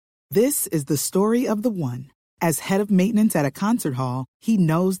This is the story of the one. As head of maintenance at a concert hall, he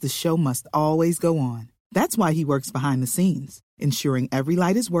knows the show must always go on. That's why he works behind the scenes, ensuring every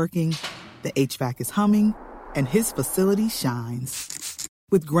light is working, the HVAC is humming, and his facility shines.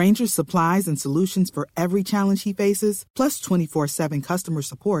 With Grainger's supplies and solutions for every challenge he faces, plus 24/7 customer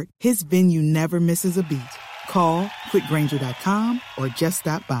support, his venue never misses a beat. Call quickgrainger.com or just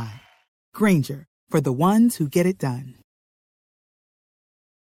stop by. Grainger, for the ones who get it done.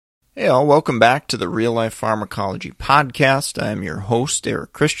 Hey all, welcome back to the Real Life Pharmacology Podcast. I'm your host,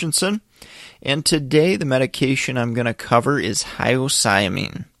 Eric Christensen, and today the medication I'm going to cover is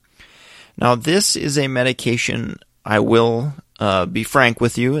hyoscyamine. Now this is a medication I will be frank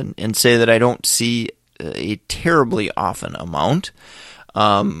with you and say that I don't see a terribly often amount.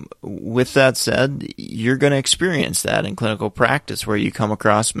 With that said, you're going to experience that in clinical practice where you come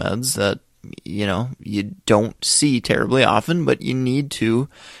across meds that you don't see terribly often, but you need to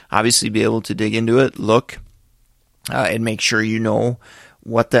obviously be able to dig into it, look, and make sure you know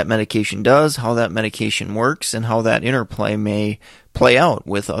what that medication does, how that medication works, and how that interplay may play out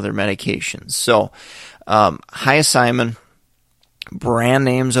with other medications. So, hyoscyamine, brand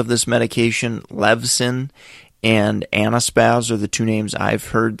names of this medication, Levsin and Anaspaz are the two names I've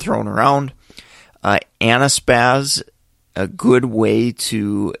heard thrown around. Anaspaz, a good way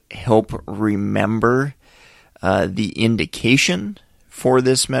to help remember the indication for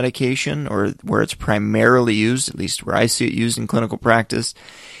this medication, or where it's primarily used, at least where I see it used in clinical practice,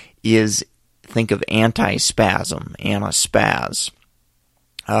 is think of antispasm, Anaspaz,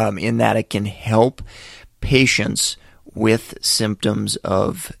 in that it can help patients with symptoms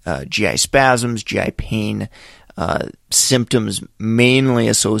of GI spasms, GI pain, symptoms mainly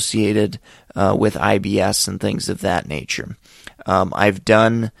associated with IBS and things of that nature. I've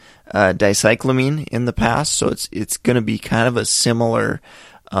done dicyclamine in the past, so it's going to be kind of a similar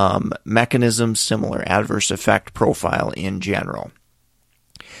mechanism, similar adverse effect profile in general.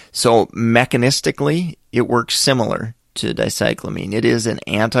 So mechanistically, it works similar to dicyclamine. It is an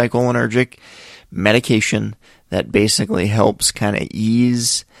anticholinergic medication that basically helps kind of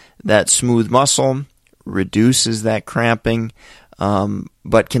ease that smooth muscle, reduces that cramping,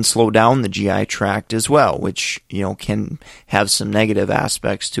 but can slow down the GI tract as well, which can have some negative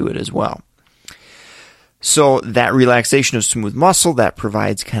aspects to it as well. So that relaxation of smooth muscle, that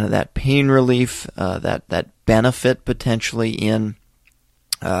provides kind of that pain relief, that benefit potentially in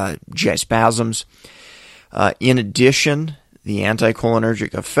GI spasms. In addition, the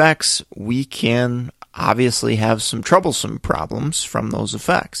anticholinergic effects, we can obviously have some troublesome problems from those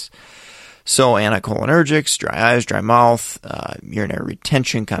effects. So anticholinergics, dry eyes, dry mouth, urinary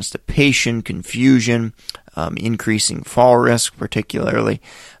retention, constipation, confusion, increasing fall risk, particularly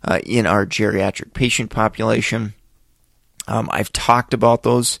in our geriatric patient population. I've talked about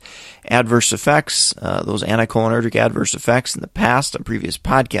those adverse effects, those anticholinergic adverse effects in the past on previous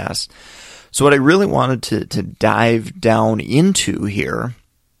podcasts. So what I really wanted to dive down into here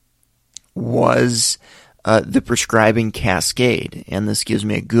was the prescribing cascade, and this gives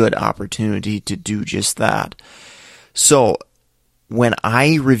me a good opportunity to do just that. So when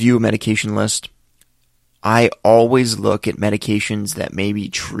I review a medication list, I always look at medications that may be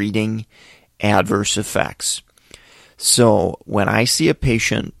treating adverse effects. So when I see a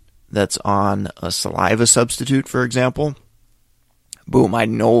patient that's on a saliva substitute, for example, boom, I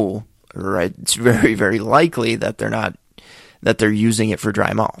know, right, it's very, very likely that they're using it for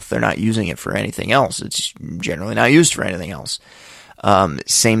dry mouth. They're not using it for anything else. It's generally not used for anything else.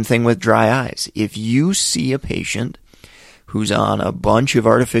 Same thing with dry eyes. If you see a patient who's on a bunch of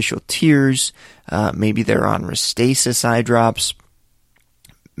artificial tears, maybe they're on Restasis eye drops,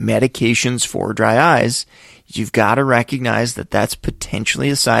 medications for dry eyes, you've got to recognize that that's potentially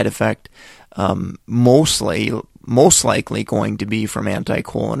a side effect, most likely going to be from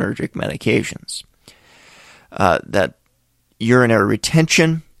anticholinergic medications. That urinary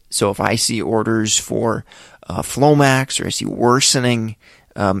retention, so if I see orders for Flomax, or I see worsening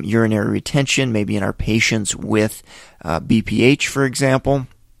urinary retention, maybe in our patients with BPH, for example,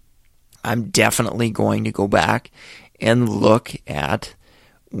 I'm definitely going to go back and look at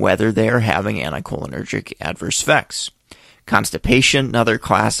whether they're having anticholinergic adverse effects. Constipation, another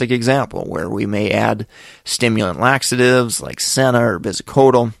classic example, where we may add stimulant laxatives like Senna or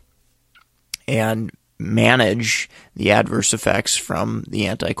Bisacodyl and manage the adverse effects from the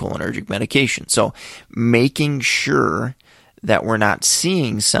anticholinergic medication. So making sure that we're not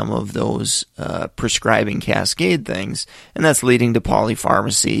seeing some of those prescribing cascade things, and that's leading to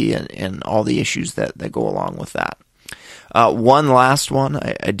polypharmacy and all the issues that go along with that. One last one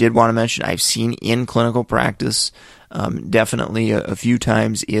I did want to mention, I've seen in clinical practice definitely a few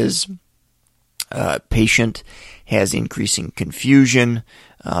times is patient has increasing confusion,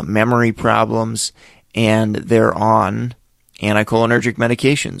 memory problems, and they're on anticholinergic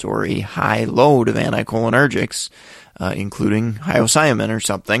medications or a high load of anticholinergics, including hyoscyamin or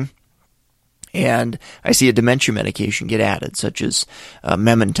something. And I see a dementia medication get added, such as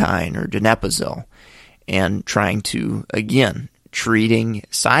memantine or donepezil, and trying to, again, treating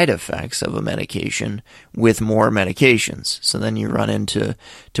side effects of a medication with more medications. So then you run into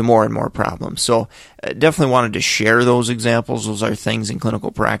more and more problems. So definitely wanted to share those examples. Those are things in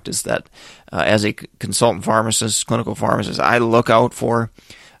clinical practice that as a consultant pharmacist, clinical pharmacist, I look out for.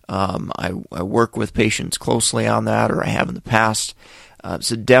 I work with patients closely on that, or I have in the past.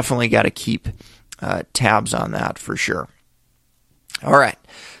 So definitely got to keep tabs on that for sure. All right.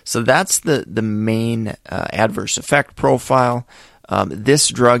 So that's the main adverse effect profile. This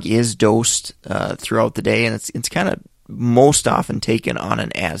drug is dosed throughout the day, and it's kind of most often taken on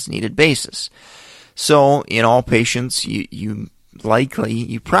an as-needed basis. So in all patients, you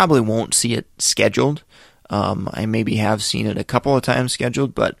probably won't see it scheduled. I maybe have seen it a couple of times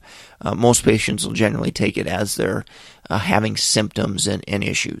scheduled, but most patients will generally take it as they're having symptoms and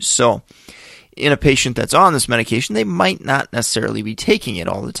issues. So in a patient that's on this medication, they might not necessarily be taking it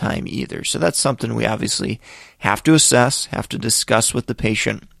all the time either. So that's something we obviously have to assess, have to discuss with the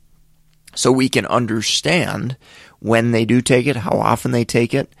patient so we can understand when they do take it, how often they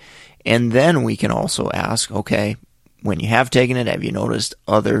take it. And then we can also ask, okay, when you have taken it, have you noticed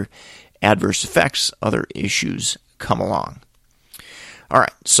other adverse effects, other issues come along? All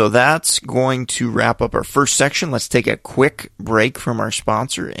right, so that's going to wrap up our first section. Let's take a quick break from our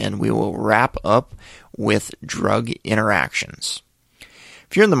sponsor, and we will wrap up with drug interactions.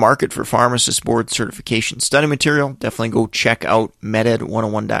 If you're in the market for pharmacist board certification study material, definitely go check out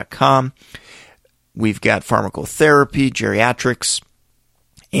meded101.com. We've got pharmacotherapy, geriatrics,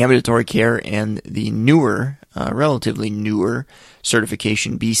 ambulatory care, and the newer, relatively newer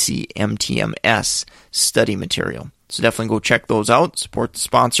certification BCMTMS study material. So definitely go check those out, support the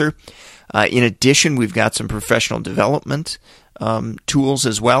sponsor. In addition, we've got some professional development tools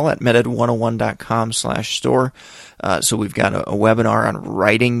as well at meded101.com/store. So we've got a webinar on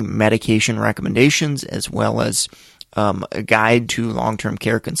writing medication recommendations as well as a guide to long-term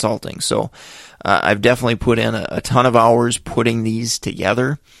care consulting. So I've definitely put in a ton of hours putting these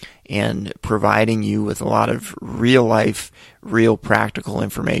together and providing you with a lot of real life, real practical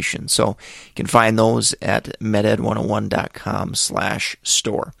information. So you can find those at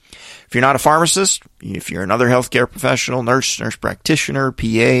meded101.com/store. If you're not a pharmacist, if you're another healthcare professional, nurse practitioner,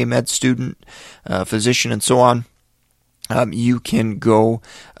 PA, med student, physician, and so on, you can go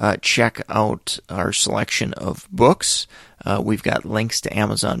check out our selection of books. We've got links to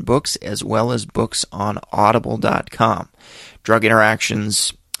Amazon Books as well as books on audible.com. Drug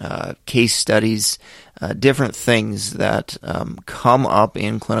interactions, case studies, different things that come up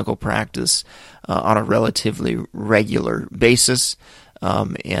in clinical practice on a relatively regular basis,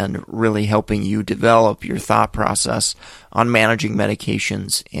 and really helping you develop your thought process on managing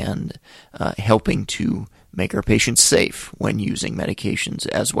medications and helping to make our patients safe when using medications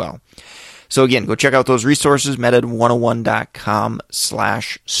as well. So again, go check out those resources,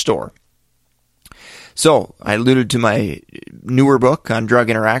 meded101.com/store. So I alluded to my newer book on drug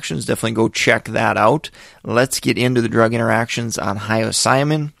interactions. Definitely go check that out. Let's get into the drug interactions on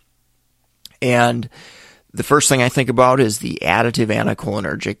hyoscyamin. And the first thing I think about is the additive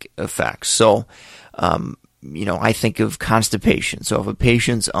anticholinergic effects. So, I think of constipation. So if a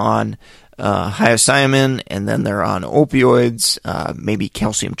patient's on hyoscyamin and then they're on opioids, maybe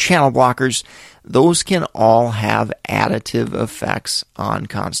calcium channel blockers, those can all have additive effects on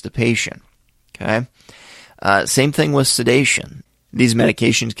constipation. Okay. Same thing with sedation. These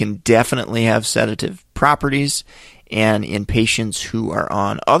medications can definitely have sedative properties, and in patients who are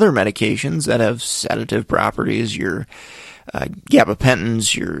on other medications that have sedative properties, your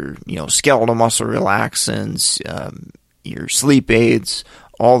gabapentins, your skeletal muscle relaxants, your sleep aids,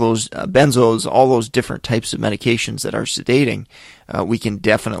 all those benzos, all those different types of medications that are sedating, we can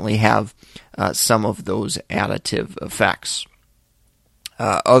definitely have some of those additive effects.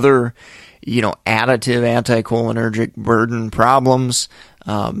 Other additive anticholinergic burden problems.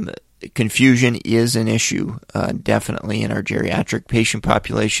 Confusion is an issue, definitely in our geriatric patient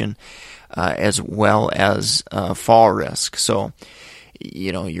population, as well as fall risk. So,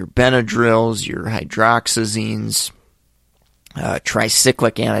 your Benadryls, your hydroxyzines,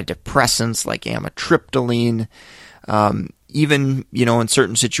 tricyclic antidepressants like amitriptyline, even, in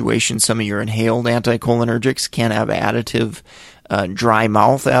certain situations, some of your inhaled anticholinergics can have additive dry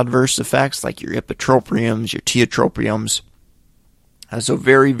mouth adverse effects like your ipratropiums, your tiotropiums. So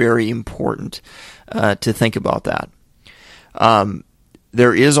very, very important to think about that.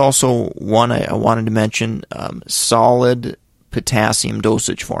 There is also one I wanted to mention, solid potassium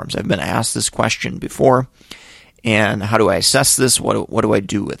dosage forms. I've been asked this question before, and how do I assess this? What do I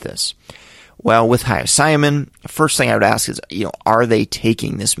do with this? Well, with hyoscyamin, first thing I would ask is, are they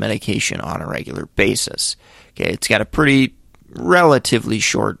taking this medication on a regular basis? Okay, it's got a pretty relatively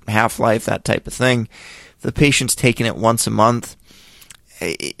short half-life, that type of thing. If the patient's taking it once a month,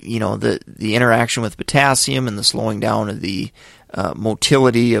 the interaction with potassium and the slowing down of the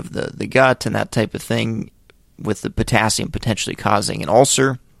motility of the gut and that type of thing, with the potassium potentially causing an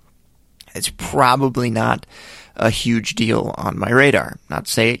ulcer, it's probably not a huge deal on my radar. Not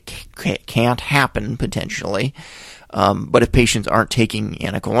to say it can't happen potentially, but if patients aren't taking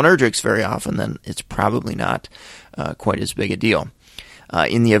anticholinergics very often, then it's probably not quite as big a deal.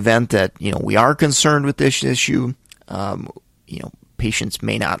 In the event that we are concerned with this issue, patients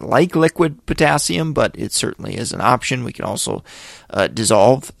may not like liquid potassium, but it certainly is an option. We can also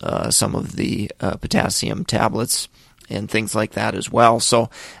dissolve some of the potassium tablets and things like that as well. So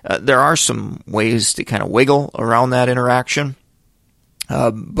there are some ways to kind of wiggle around that interaction,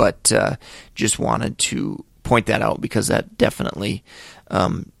 but just wanted to point that out because that definitely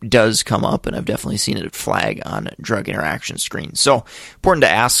does come up, and I've definitely seen it flag on drug interaction screens. So important to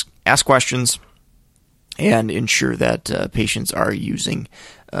ask questions and ensure that patients are using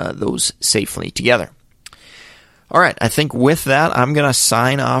those safely together. All right, I think with that, I'm going to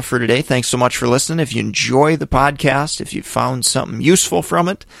sign off for today. Thanks so much for listening. If you enjoy the podcast, if you found something useful from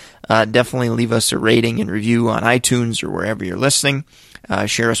it, definitely leave us a rating and review on iTunes or wherever you're listening.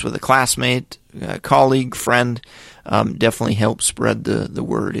 Share us with a classmate, a colleague, friend. Definitely help spread the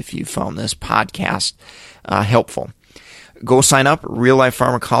word if you found this podcast helpful. Go sign up,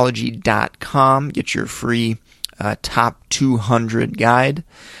 reallifepharmacology.com. Get your free top 200 guide,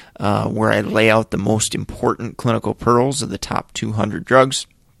 where I lay out the most important clinical pearls of the top 200 drugs.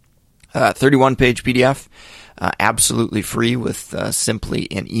 31-page PDF, absolutely free with simply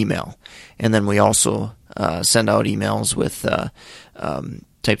an email. And then we also send out emails with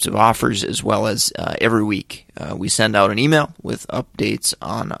types of offers, as well as every week we send out an email with updates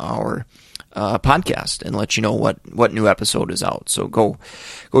on our podcast and let you know what new episode is out. So go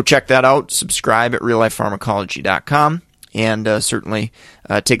check that out. Subscribe at reallifepharmacology.com, and certainly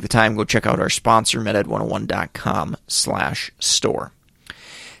take the time, go check out our sponsor, meded101.com/store.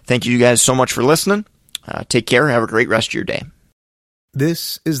 Thank you guys so much for listening. Take care. Have a great rest of your day.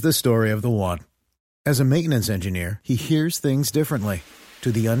 This is the story of the one. As a maintenance engineer, he hears things differently.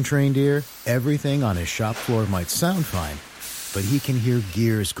 To the untrained ear, everything on his shop floor might sound fine, but he can hear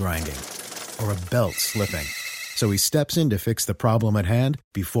gears grinding or a belt slipping. So he steps in to fix the problem at hand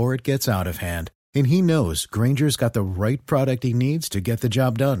before it gets out of hand. And he knows Grainger's got the right product he needs to get the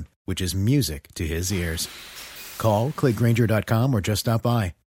job done, which is music to his ears. Call, click Grainger.com, or just stop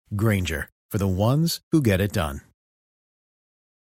by. Grainger, for the ones who get it done.